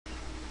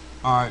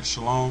Alright,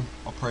 shalom.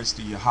 All praise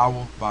to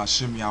Yahweh,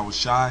 Ba'ashim Yahweh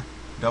Shai.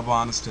 Double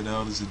honors to the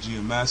elders of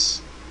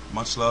GMS.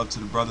 Much love to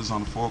the brothers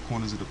on the four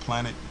corners of the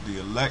planet, the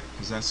elect,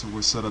 because that's who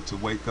we're set up to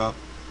wake up,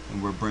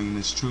 and we're bringing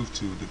this truth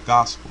to, the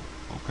gospel,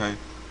 okay?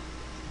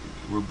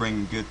 We're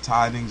bringing good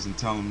tidings and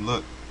telling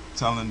the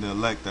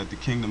elect that the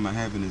kingdom of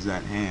heaven is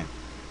at hand.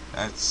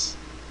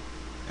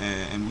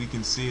 And we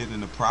can see it in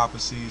the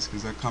prophecies,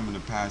 because they're coming to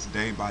pass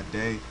day by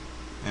day,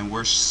 and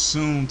we're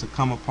soon to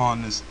come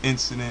upon this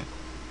incident,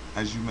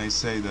 as you may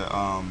say, the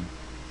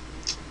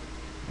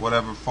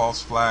whatever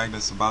false flag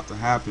that's about to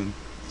happen.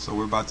 So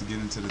we're about to get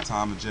into the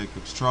time of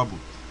Jacob's trouble.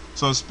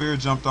 So the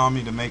Spirit jumped on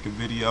me to make a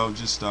video,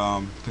 just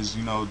because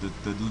you know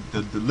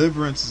the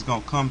deliverance is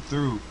gonna come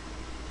through.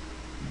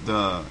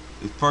 The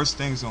first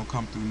thing is gonna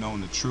come through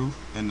knowing the truth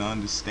and the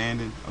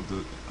understanding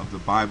of the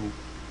Bible,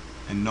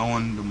 and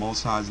knowing the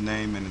Most High's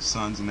name and His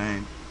Son's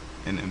name,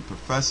 and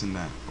professing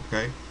that.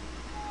 Okay.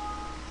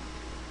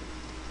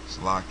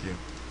 Salakia.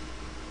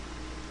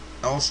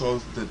 Also,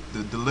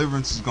 the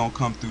deliverance is going to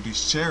come through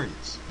these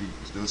chariots,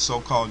 the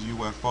so-called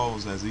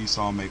UFOs, as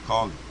Esau may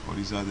call it, or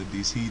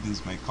these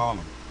heathens may call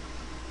them.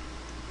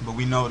 But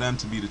we know them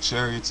to be the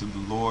chariots of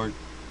the Lord,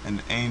 and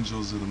the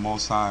angels of the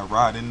Most High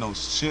ride in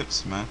those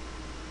ships, man.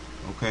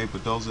 Okay,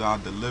 but those are our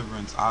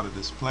deliverance out of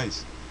this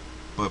place.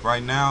 But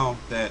right now,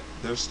 that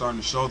they're starting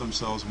to show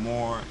themselves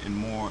more and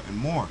more and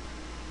more,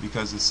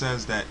 because it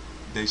says that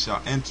they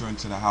shall enter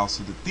into the house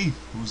of the thief.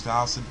 Who's the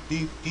house of the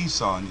thief?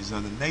 Esau and these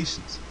other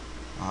nations.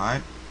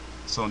 Alright,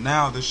 so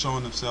now they're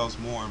showing themselves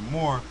more and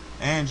more,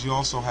 and you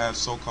also have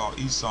so-called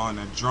Esau and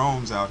their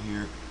drones out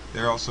here.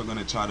 They're also going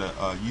to try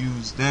to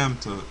use them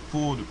to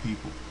fool the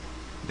people.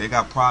 They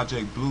got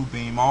Project Blue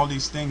Beam. All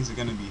these things are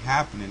going to be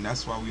happening.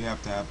 That's why we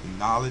have to have the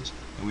knowledge,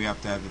 and we have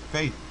to have the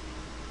faith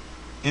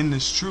in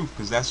this truth,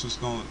 because that's what's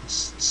going to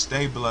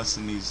stable us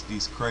in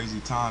these crazy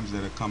times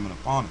that are coming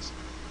upon us.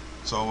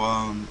 So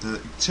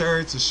the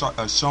chariots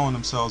are showing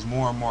themselves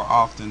more and more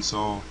often,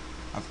 so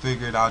I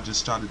figured I'll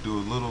just try to do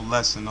a little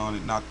lesson on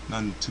it,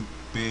 nothing too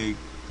big,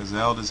 because the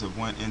elders have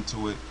went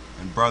into it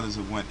and brothers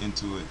have went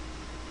into it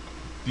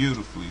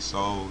beautifully.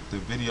 So the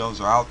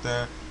videos are out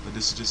there, but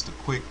this is just a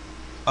quick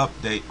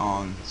update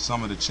on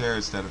some of the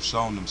chariots that have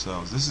shown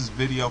themselves. This is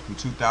video from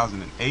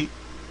 2008,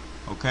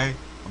 okay,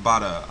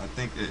 about I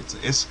think it's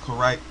an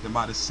Issacharite that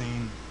might have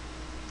seen.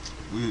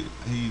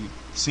 He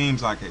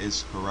seems like an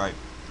Issacharite,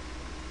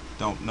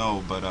 don't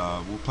know, but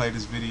we'll play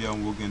this video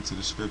and we'll get into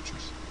the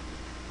scriptures.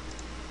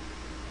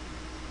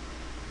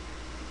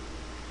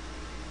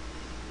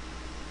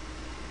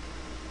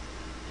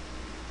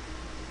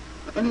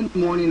 In the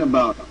morning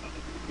about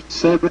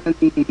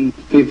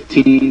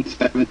 7:15,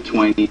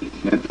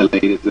 7:20 at the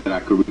latest that I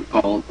could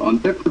recall, on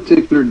that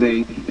particular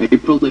day,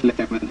 April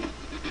 11th,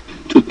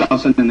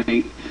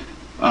 2008,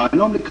 I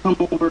normally come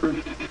over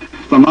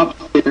from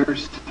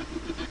upstairs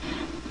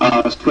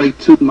straight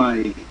to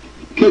my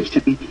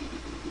kitchen.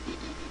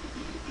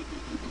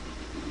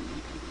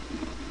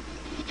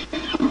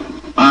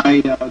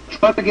 I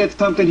try to get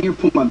something here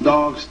for my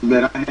dogs,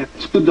 that I have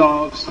two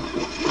dogs,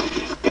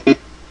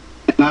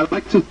 and I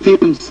like to feed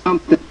them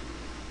something.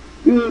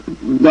 Good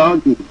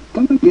doggy,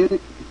 come and get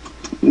it.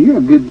 You're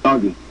a good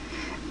doggy.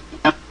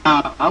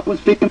 I was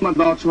feeding my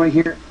dogs right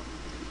here,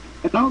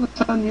 and all of a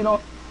sudden, you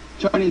know,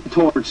 turning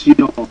towards, you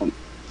know,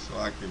 So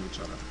I can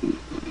try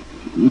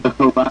to the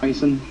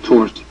horizon,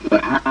 towards the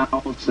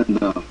house and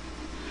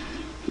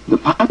the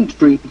pine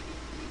tree.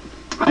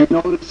 I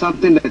noticed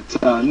something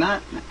that's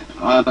not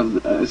out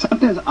of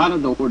something's out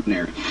of the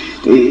ordinary,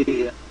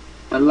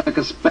 like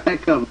a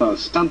speck of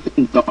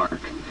something dark.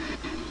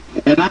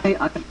 And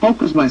I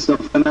focused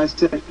myself, and I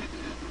said,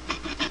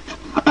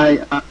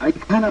 I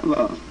kind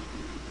of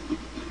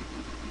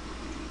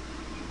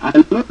I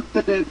looked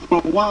at it for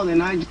a while,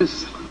 and I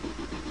just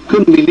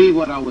couldn't believe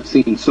what I was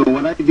seeing. So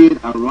what I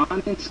did, I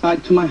ran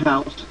inside to my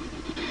house.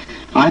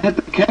 I had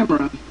the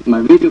camera,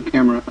 my video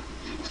camera,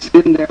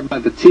 sitting there by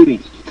the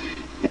TV.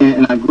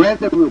 And I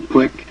grabbed it real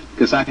quick,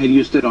 because I had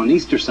used it on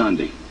Easter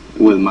Sunday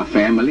with my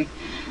family.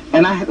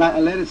 And I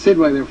let it sit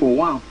right there for a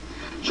while.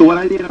 So what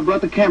I did, I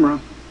brought the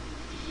camera,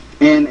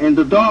 and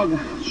the dog,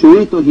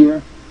 Churito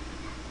here,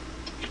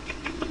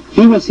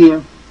 he was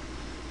here,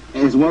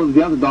 as well as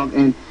the other dog.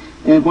 And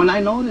when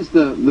I noticed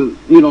the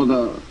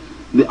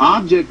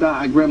object,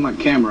 I grabbed my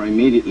camera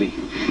immediately,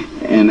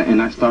 and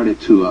I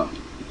started to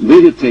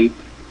videotape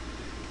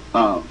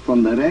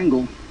from that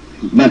angle.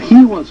 But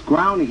he was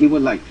growling. He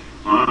was like,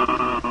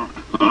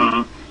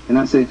 and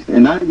I said,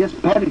 and I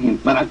just patted him,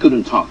 but I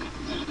couldn't talk.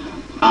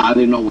 I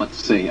didn't know what to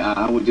say.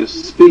 I was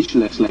just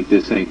speechless, like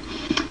they say.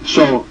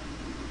 So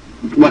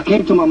what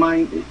came to my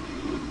mind,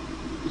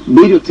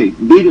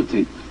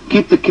 videotape,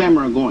 keep the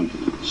camera going.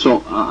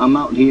 So I'm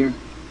out here,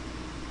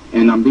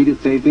 and I'm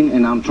videotaping,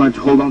 and I'm trying to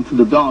hold on to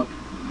the dog.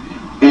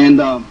 And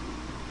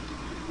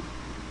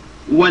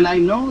when I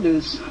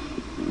noticed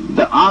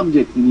the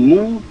object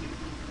moved,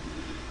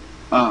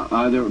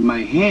 either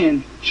my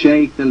hand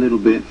shaked a little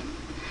bit,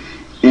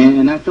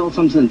 and I felt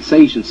some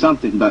sensation,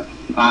 something, but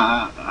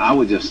I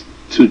was just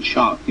too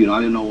shocked. You know, I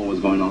didn't know what was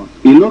going on.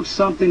 It looked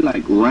something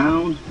like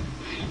round,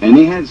 and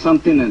it had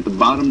something at the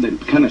bottom that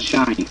kind of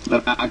shined,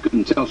 but I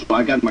couldn't tell. So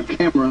I got my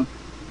camera.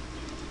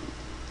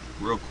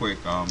 Real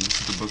quick, this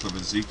is the book of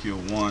Ezekiel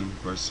 1,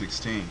 verse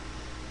 16,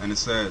 and it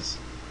says,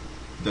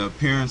 "The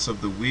appearance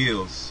of the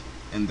wheels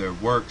and their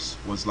works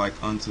was like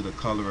unto the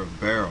color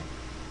of beryl,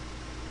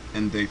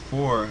 and they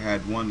four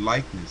had one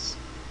likeness,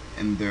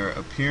 and their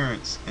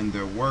appearance and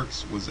their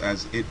works was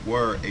as it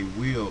were a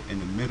wheel in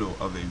the middle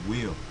of a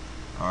wheel."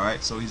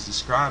 Alright, so he's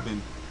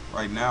describing,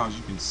 right now as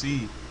you can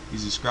see,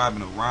 he's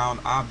describing a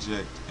round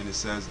object, and it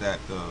says that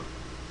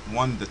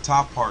the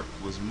top part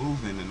was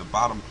moving and the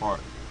bottom part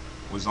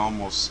was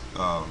almost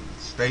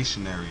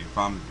stationary.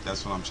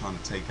 That's what I'm trying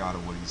to take out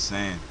of what he's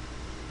saying.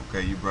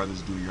 Okay, you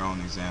brothers do your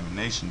own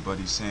examination, but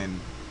he's saying,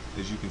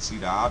 as you can see,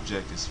 the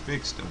object is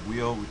fixed, a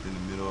wheel within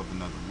the middle of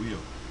another wheel.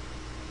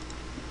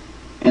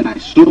 And I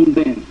zoomed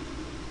in.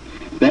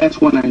 That's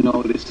when I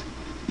noticed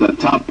the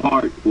top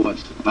part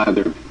was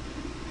either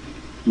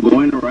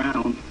going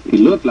around, it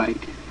looked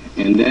like,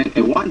 and then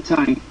at one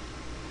time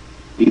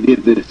he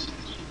did this.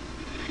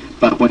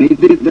 But when he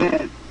did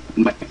that,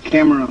 my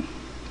camera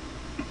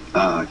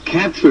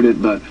captured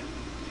it, but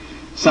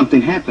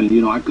something happened.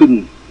 You know, I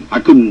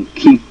couldn't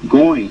keep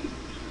going.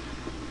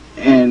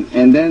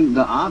 And then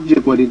the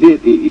object, what it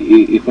did,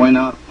 it went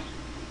up,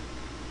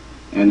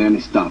 and then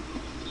it stopped,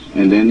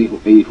 and then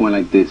it went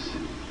like this,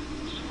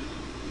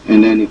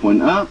 and then it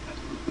went up,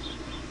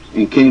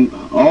 and came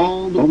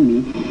all the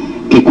ovni,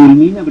 que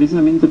culmina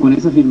precisamente con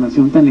esa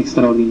filmación tan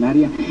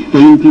extraordinaria, e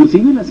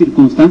inclusive las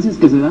circunstancias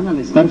que se dan al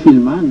estar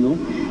filmando,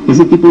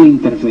 ese tipo de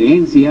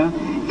interferencia,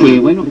 que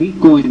bueno,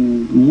 rico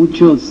en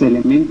muchos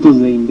elementos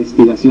de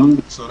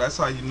investigación. So that's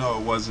how you know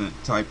it wasn't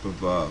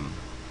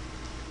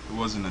it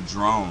wasn't a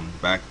drone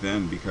back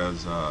then,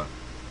 because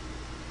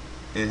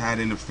it had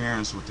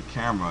interference with the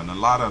camera. And a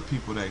lot of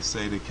people that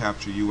say they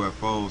capture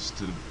UFOs,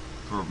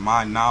 for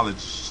my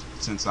knowledge,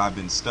 since I've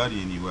been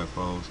studying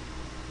UFOs,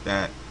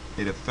 that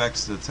it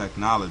affects the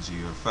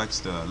technology or affects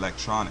the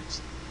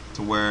electronics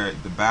to where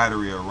the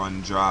battery will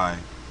run dry,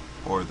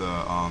 or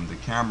the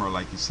camera,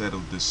 like you said,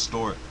 will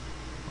distort.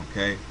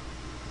 Okay,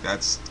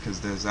 that's because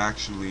there's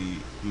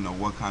actually, you know,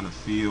 what kind of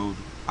field,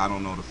 I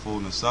don't know the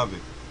fullness of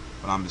it,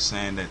 but I'm just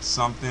saying that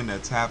something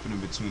that's happening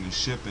between the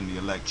ship and the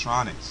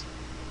electronics.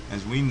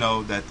 As we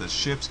know that the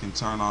ships can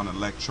turn on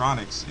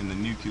electronics in the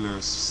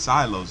nuclear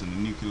silos, in the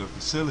nuclear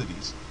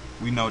facilities,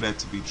 we know that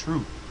to be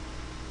true.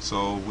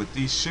 So with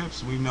these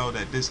ships, we know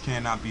that this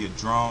cannot be a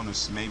drone, or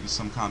maybe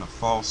some kind of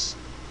false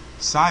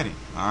sighting,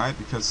 alright?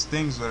 Because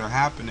things that are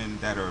happening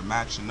that are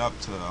matching up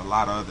to a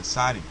lot of other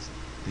sightings.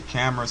 The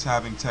camera's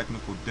having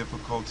technical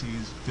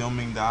difficulties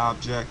filming the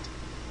object,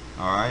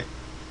 alright?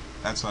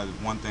 That's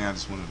one thing I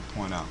just wanted to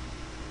point out.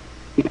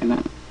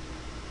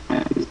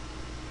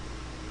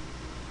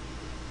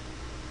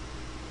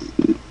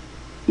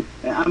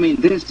 I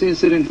mean, this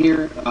incident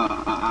here,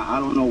 I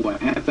don't know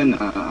what happened.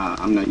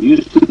 I'm not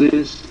used to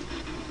this.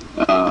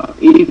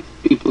 If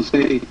people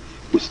say,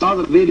 we saw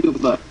the video,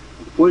 but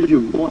where's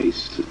your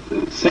voice?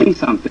 Say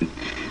something.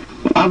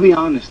 Well, I'll be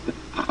honest,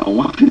 I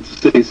wanted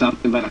to say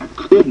something, but I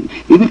couldn't.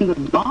 Even the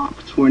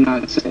dogs were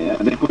not saying.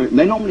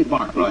 They normally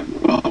bark, like,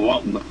 whoa,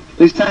 whoa.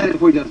 They started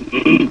were just,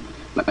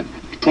 like,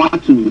 trying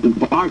to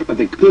bark, but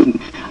they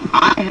couldn't.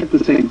 I had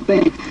the same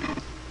thing.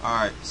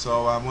 Alright,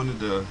 so I wanted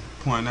to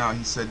point out,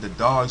 he said the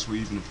dogs were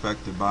even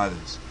affected by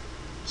this.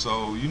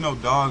 So, you know,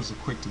 dogs are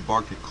quick to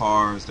bark at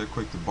cars, they're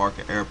quick to bark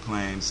at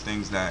airplanes,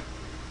 things that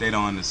they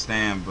don't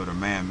understand but are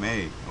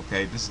man-made.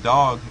 Okay, this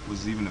dog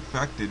was even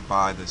affected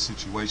by the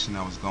situation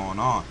that was going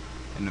on,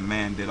 and the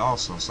man did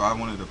also. So I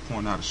wanted to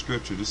point out a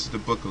scripture. This is the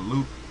book of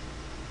Luke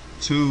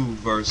 2,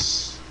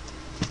 verse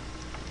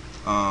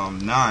 9,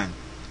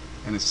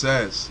 and it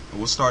says,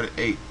 we'll start at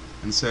 8,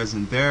 and it says,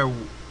 and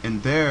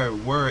there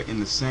were in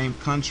the same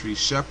country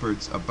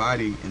shepherds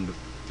abiding in the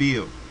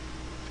field,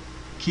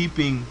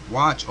 keeping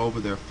watch over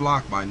their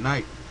flock by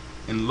night.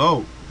 And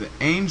lo, the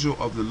angel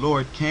of the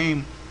Lord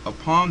came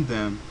upon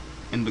them,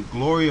 and the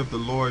glory of the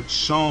Lord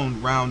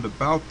shone round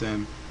about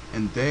them,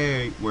 and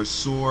they were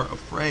sore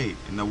afraid.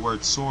 And the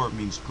word sore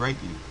means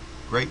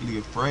greatly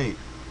afraid.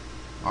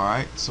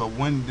 Alright, so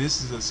when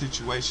this is a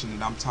situation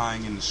that I'm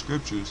tying in the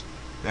scriptures,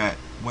 that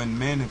when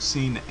men have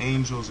seen the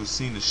angels or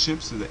seen the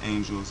ships of the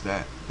angels,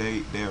 that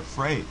they're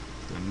afraid,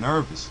 they're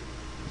nervous,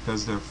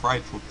 because they're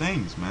frightful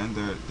things, man.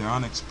 They're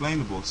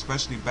unexplainable,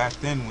 especially back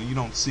then when you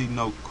don't see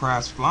no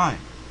crafts flying.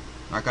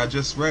 Like I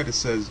just read, it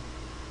says,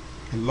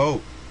 and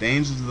lo, the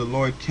angels of the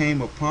Lord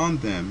came upon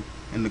them,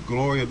 and the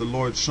glory of the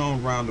Lord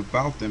shone round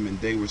about them, and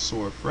they were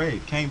sore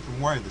afraid. Came from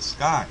where? The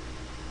sky.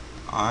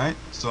 Alright,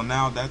 so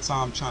now that's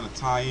how I'm trying to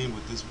tie in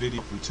with this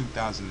video from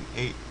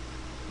 2008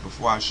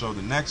 before I show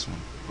the next one.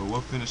 But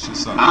we'll finish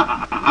this up.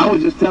 I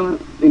was just telling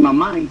in my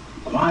mind,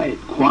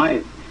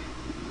 quiet.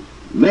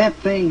 That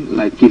thing,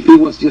 like if it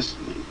was just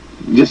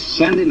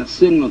sending a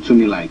signal to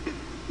me, like,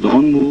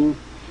 don't move,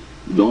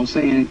 don't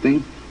say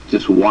anything,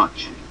 just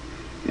watch.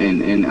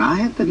 And I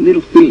had that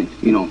little feeling,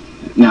 you know.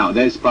 Now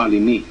that's probably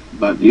me,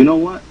 but you know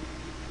what?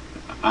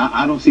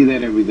 I don't see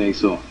that every day.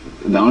 So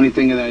the only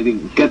thing that I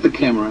did, get the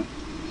camera,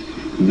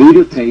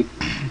 videotape.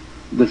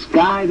 The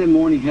sky that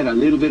morning had a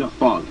little bit of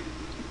fog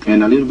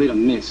and a little bit of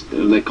mist.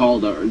 They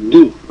called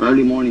dew,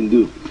 early morning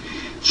dew.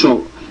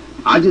 So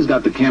I just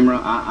got the camera.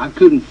 I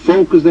couldn't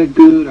focus that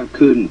good.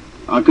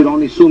 I could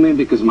only zoom in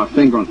because of my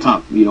finger on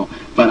top,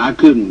 but I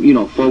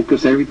couldn't,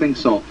 focus everything.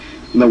 So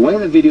the way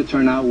the video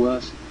turned out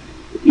was,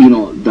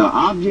 the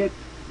object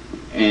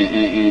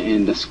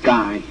and the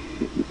sky,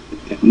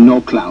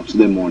 no clouds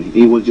that morning.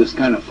 It was just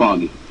kind of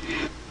foggy.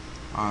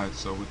 Alright,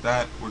 so with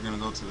that, we're going to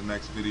go to the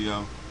next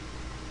video.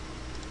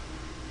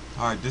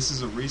 Alright, this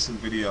is a recent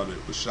video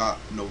that was shot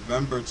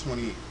November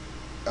 20. It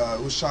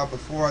was shot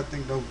before, I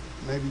think,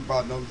 maybe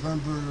about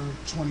November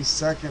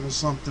 22nd or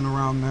something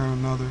around there or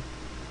another.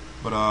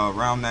 But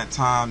around that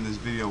time, this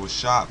video was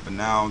shot. But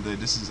now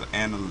this is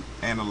an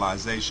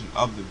analyzation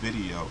of the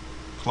video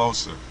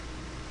closer.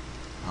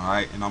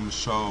 Alright, and I'm going to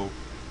show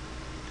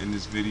in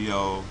this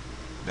video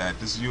that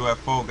this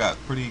UFO got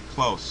pretty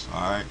close.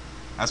 Alright,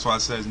 that's why it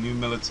says new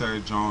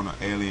military drone or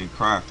alien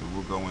craft, and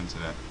we'll go into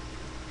that.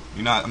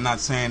 I'm not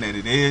saying that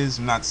it is,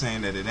 I'm not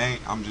saying that it ain't,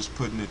 I'm just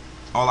putting it,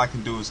 all I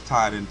can do is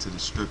tie it into the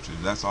scriptures.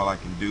 That's all I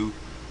can do,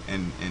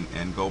 and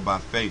go by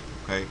faith,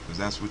 okay? Because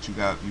that's what you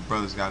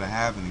brothers got to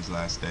have in these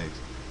last days.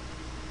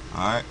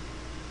 Alright?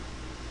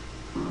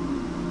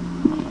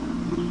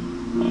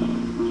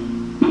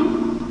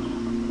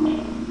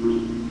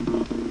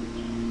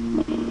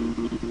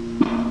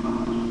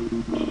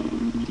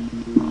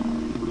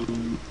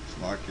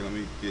 So let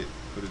me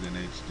put it in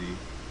HD.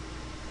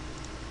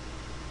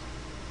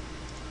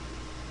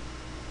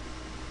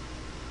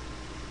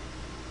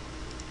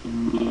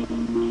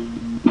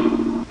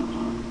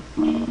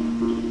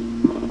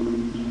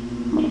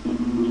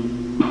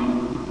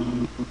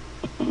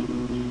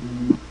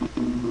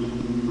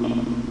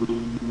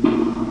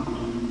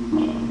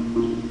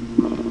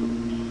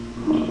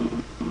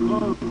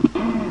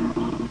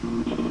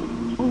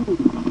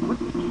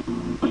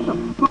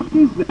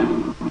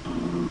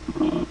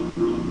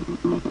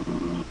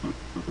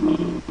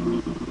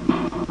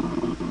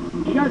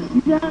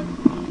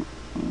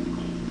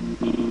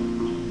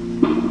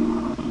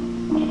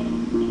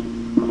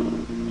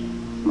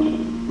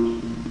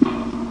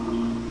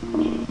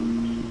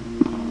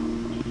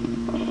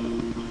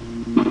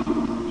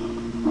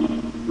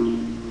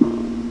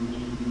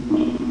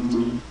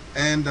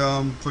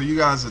 And for you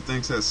guys that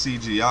thinks that's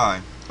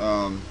CGI,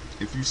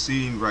 if you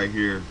see right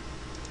here,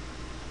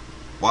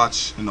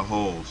 watch in the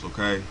holes,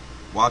 okay?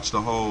 Watch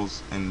the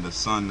holes and the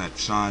sun that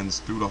shines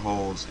through the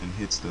holes and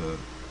hits the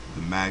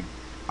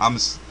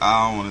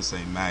I don't want to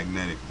say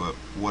magnetic, but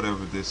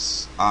whatever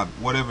this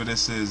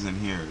is in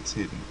here, it's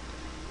hitting.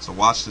 So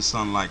watch the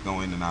sunlight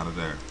go in and out of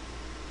there.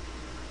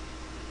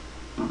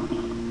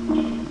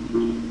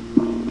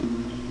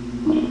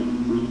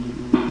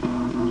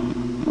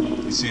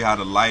 You see how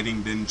the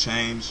lighting didn't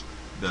change?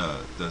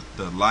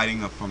 The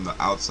lighting from the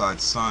outside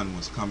sun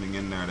was coming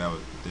in there. That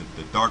was,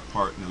 the dark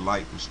part and the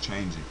light was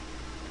changing.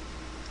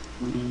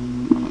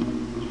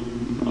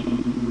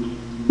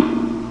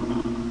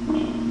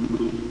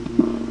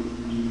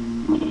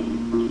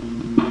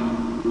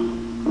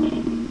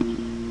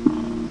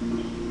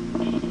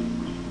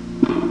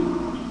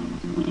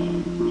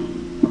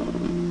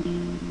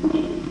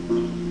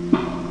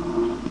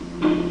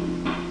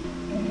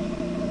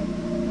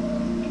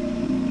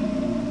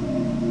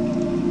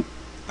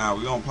 Now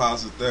we're gonna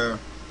pause it there.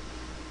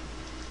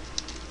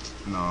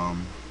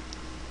 And,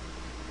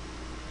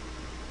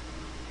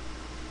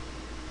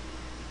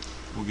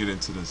 we'll get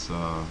into this.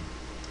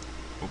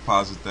 We'll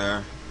pause it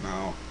there.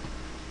 Now,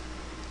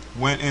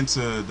 went into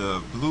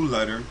the blue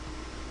letter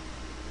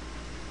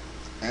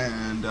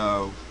and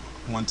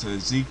went to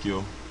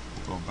Ezekiel.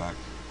 We'll go back.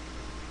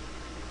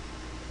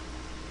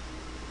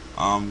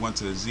 Went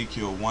to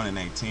Ezekiel 1 and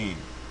 18.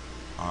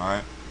 All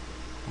right.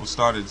 We'll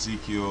start at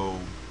Ezekiel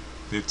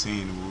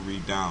 15 and we'll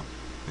read down.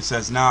 It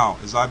says, "Now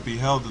as I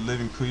beheld the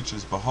living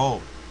creatures,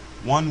 behold,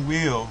 one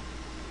wheel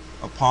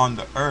upon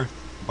the earth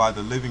by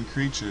the living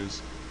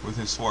creatures with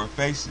his 4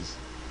 faces.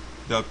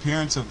 The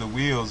appearance of the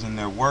wheels and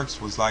their works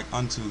was like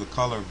unto the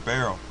color of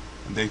beryl,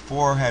 and they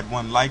 4 had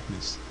one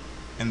likeness,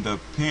 and their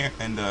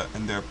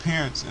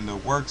appearance and their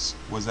works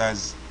was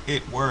as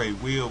it were a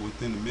wheel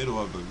within the middle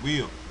of a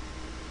wheel.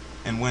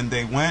 And when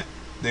they went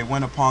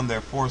upon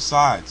their 4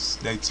 sides.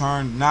 They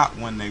turned not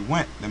when they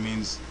went." That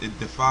means it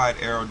defied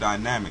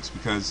aerodynamics,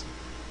 because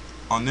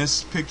on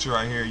this picture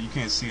right here, you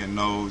can't see a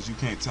nose. You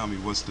can't tell me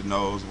what's the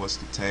nose, what's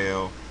the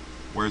tail,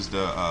 where's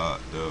the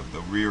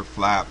rear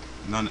flap.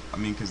 None. I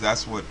mean, because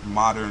that's what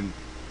modern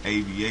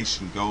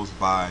aviation goes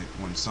by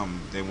when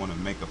they want to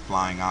make a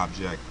flying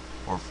object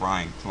or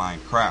flying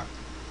craft.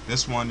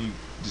 This one, you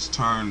just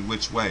turn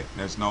which way.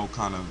 There's no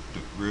kind of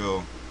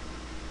real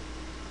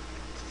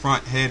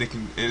front head.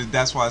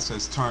 That's why it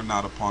says turn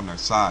not upon their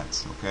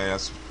sides. Okay,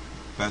 that's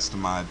best of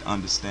my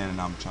understanding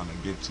I'm trying to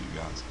give to you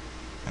guys.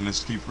 And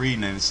let's keep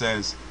reading. And it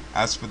says,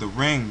 "As for the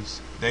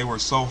rings, they were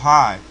so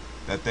high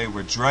that they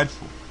were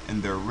dreadful,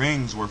 and their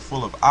rings were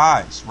full of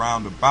eyes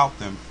round about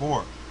them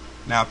 4.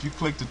 Now if you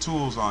click the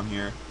tools on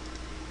here,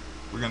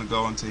 we're going to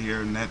go into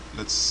here and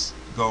let's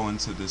go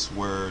into this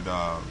word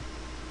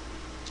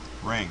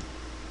ring.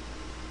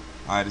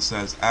 Alright, it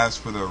says, as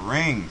for the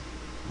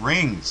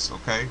rings,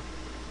 okay?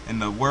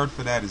 And the word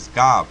for that is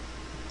gob.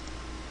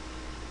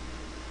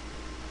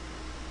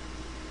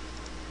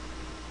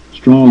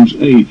 Strong's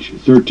H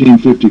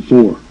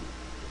 1354.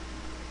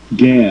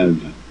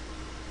 Gav.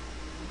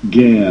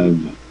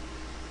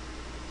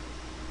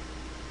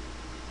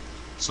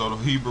 So the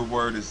Hebrew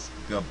word is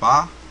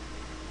gabah.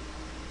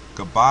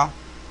 Gabah.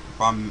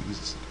 If I'm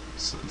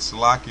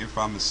Salaki, if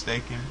I'm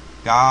mistaken,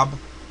 gob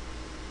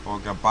or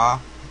gabah,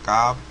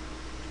 gob.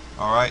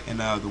 All right, and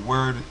the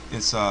word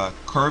is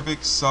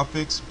curvic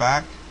suffix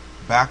back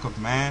of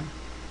man,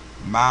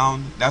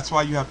 mound. That's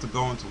why you have to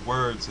go into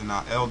words, and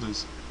our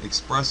elders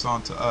express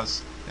onto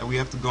us that we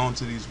have to go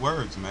into these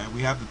words, man.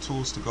 We have the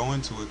tools to go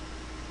into it.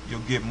 You'll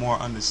get more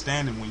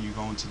understanding when you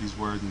go into these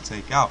words and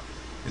take out.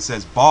 It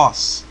says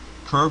boss,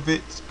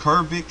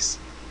 curvix,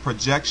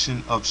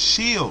 projection of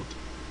shield,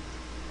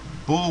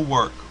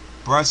 bulwark,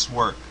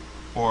 breastwork,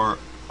 or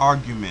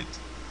argument,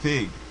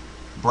 fig,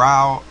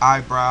 brow,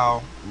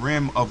 eyebrow,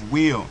 rim of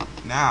wheel.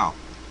 Now,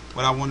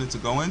 what I wanted to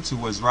go into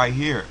was right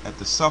here at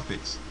the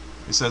suffix.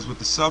 It says with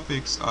the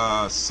suffix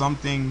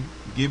something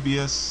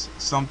gibbous,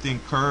 something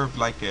curved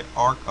like an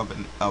arc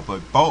of a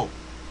bow.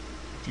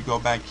 If you go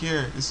back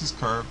here, this is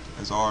curved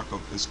as arc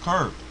is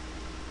curved,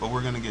 but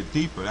we're gonna get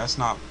deeper. That's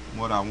not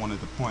what I wanted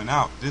to point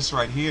out. This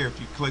right here, if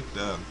you click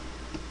the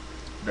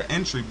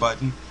entry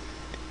button,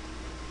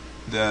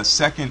 the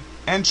second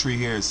entry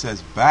here, it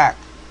says back,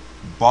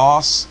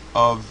 boss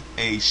of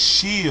a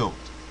shield.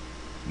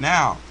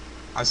 Now,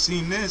 I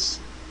seen this.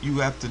 You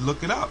have to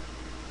look it up.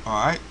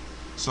 All right.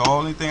 So the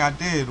only thing I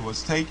did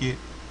was take it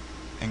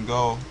and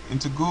go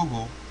into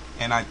Google,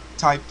 and I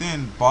typed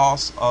in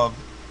boss of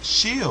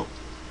shield,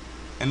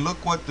 and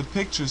look what the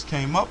pictures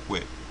came up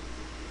with.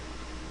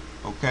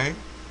 Okay,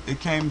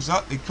 it comes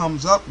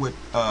up with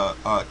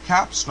a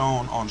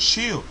capstone on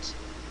shields.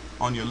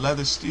 On your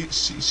leather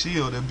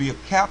shield, there'll be a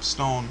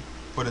capstone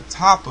for the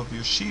top of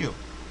your shield.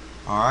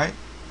 All right,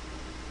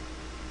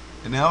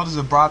 and the elders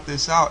have brought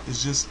this out.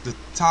 It's just the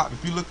top.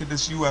 If you look at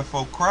this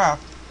UFO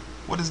craft,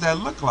 what does that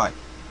look like?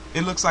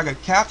 It looks like a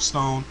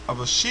capstone of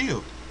a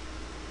shield.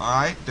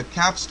 Alright, the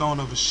capstone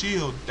of a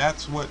shield,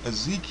 that's what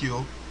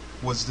Ezekiel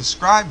was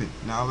describing.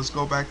 Now let's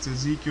go back to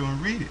Ezekiel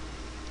and read it.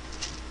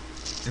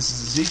 This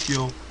is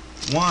Ezekiel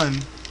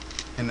 1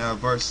 and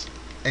verse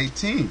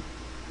 18.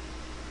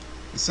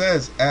 It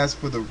says, as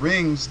for the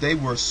rings, they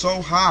were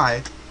so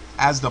high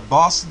as the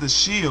boss of the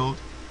shield.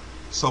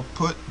 So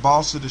put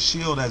boss of the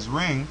shield as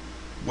ring,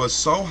 was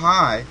so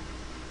high.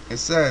 It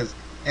says,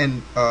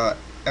 and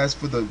as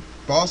for the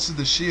boss of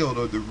the shield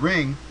or the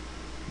ring,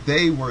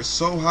 they were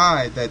so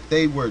high that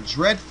they were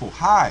dreadful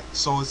high.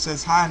 So it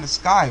says high in the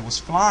sky. It was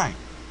flying.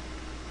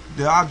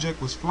 The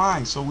object was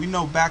flying. So we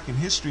know back in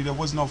history there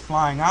was no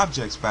flying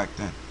objects back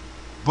then,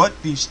 but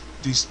these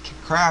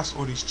crafts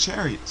or these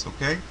chariots.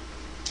 Okay,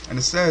 and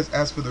it says,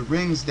 as for the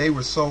rings, they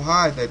were so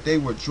high that they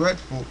were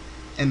dreadful,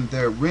 and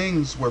their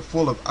rings were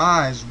full of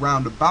eyes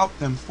round about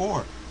them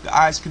four. The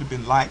eyes could have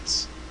been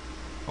lights.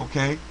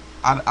 Okay,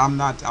 I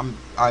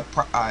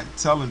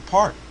tell in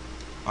part.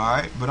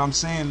 Alright, but I'm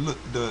saying, look,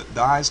 the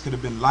eyes could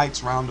have been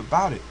lights round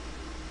about it,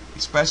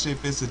 especially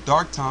if it's a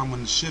dark time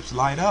when the ships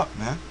light up,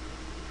 man.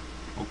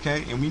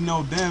 Okay, and we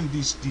know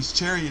these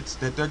chariots,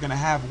 that they're gonna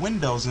have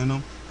windows in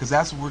them, because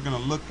that's what we're gonna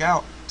look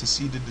out to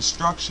see the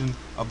destruction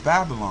of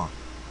Babylon.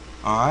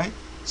 Alright,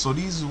 so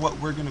these is what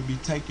we're gonna be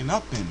taken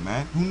up in,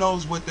 man. Who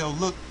knows what they'll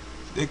look?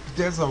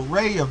 There's an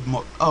array of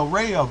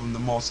them the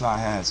Most High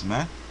has,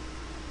 man.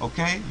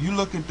 Okay, you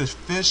look at the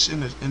fish in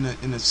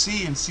the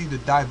sea and see the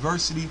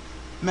diversity.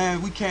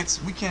 Man, we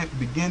can't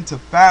begin to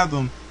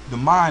fathom the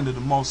mind of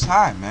the Most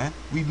High, man.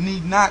 We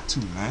need not to,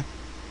 man.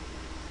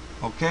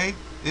 Okay,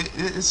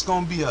 it's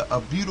gonna be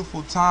a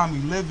beautiful time we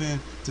live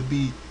in,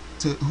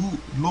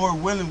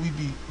 Lord willing, we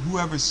be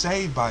whoever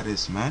saved by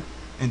this, man,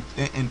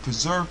 and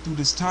preserved through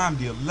this time,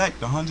 the elect,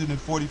 the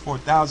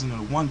 144,000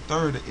 and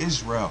 1/3 of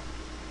Israel.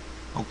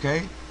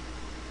 Okay,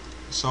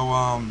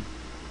 so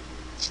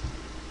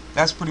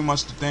that's pretty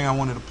much the thing I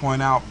wanted to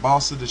point out.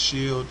 Boss of the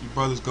shield. You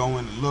brothers go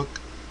in and look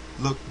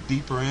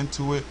deeper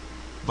into it,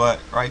 but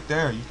right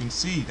there you can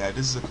see that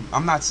this is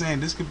I'm not saying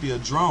this could be a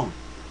drone,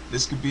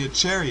 this could be a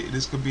chariot,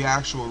 this could be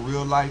actual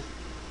real life,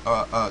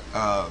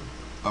 a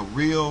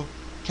real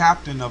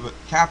captain of a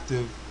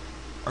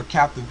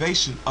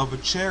captivation of a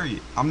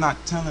chariot. I'm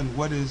not telling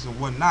what is and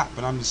what not,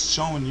 but I'm just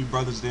showing you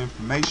brothers the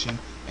information,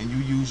 and you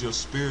use your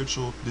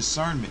spiritual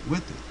discernment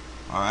with it.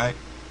 Alright,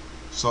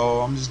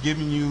 so I'm just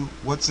giving you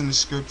what's in the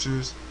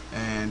scriptures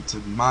and to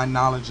my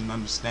knowledge and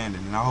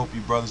understanding, and I hope you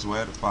brothers were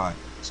edified.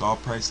 So all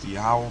praise to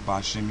Yahweh, by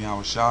Shem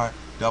Yahweh Shai.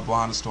 Double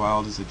honors to our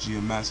elders at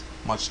GMS.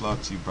 Much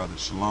love to you, brothers.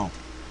 Shalom.